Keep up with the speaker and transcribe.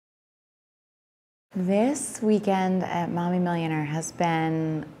This weekend at Mommy Millionaire has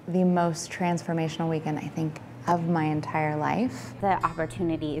been the most transformational weekend, I think, of my entire life. The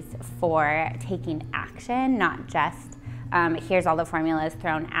opportunities for taking action, not just here's all the formulas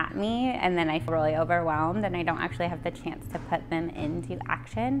thrown at me and then I feel really overwhelmed and I don't actually have the chance to put them into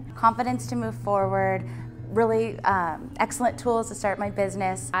action. Confidence to move forward, really excellent tools to start my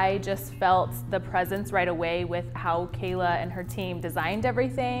business. I just felt the presence right away with how Kayla and her team designed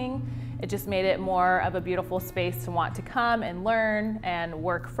everything. It just made it more of a beautiful space to want to come and learn and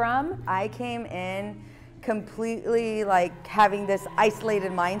work from. I came in completely like having this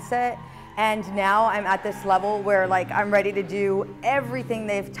isolated mindset, and now I'm at this level where like I'm ready to do everything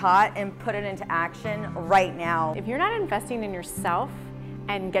they've taught and put it into action right now. If you're not investing in yourself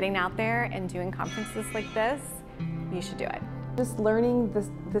and getting out there and doing conferences like this, you should do it. Just learning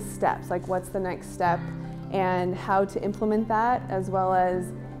the steps, like what's the next step and how to implement that, as well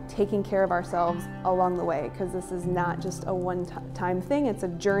as taking care of ourselves along the way, because this is not just a one-time thing, it's a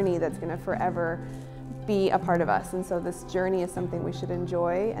journey that's going to forever be a part of us. And so this journey is something we should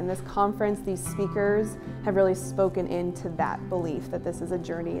enjoy, and this conference, these speakers have really spoken into that belief that this is a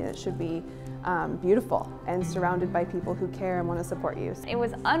journey that should be beautiful and surrounded by people who care and want to support you. It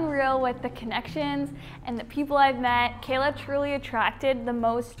was unreal with the connections and the people I've met. Kayla truly attracted the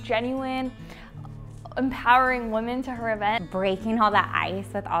most genuine, empowering women to her event. Breaking all the ice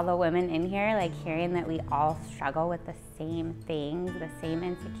with all the women in here, like hearing that we all struggle with the same things, the same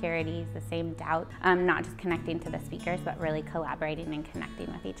insecurities, the same doubts, not just connecting to the speakers, but really collaborating and connecting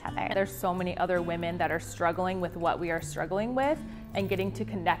with each other. There's so many other women that are struggling with what we are struggling with, and getting to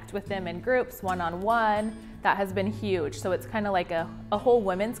connect with them in groups, one-on-one, that has been huge. So it's kind of like a whole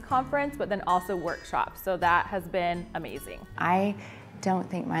women's conference, but then also workshops. So that has been amazing. I don't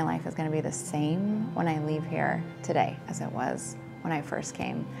think my life is going to be the same when I leave here today as it was when I first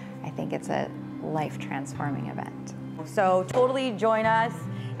came. I think it's a life-transforming event. So totally join us,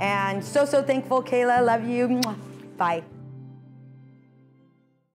 and so thankful, Kayla. Love you. Bye.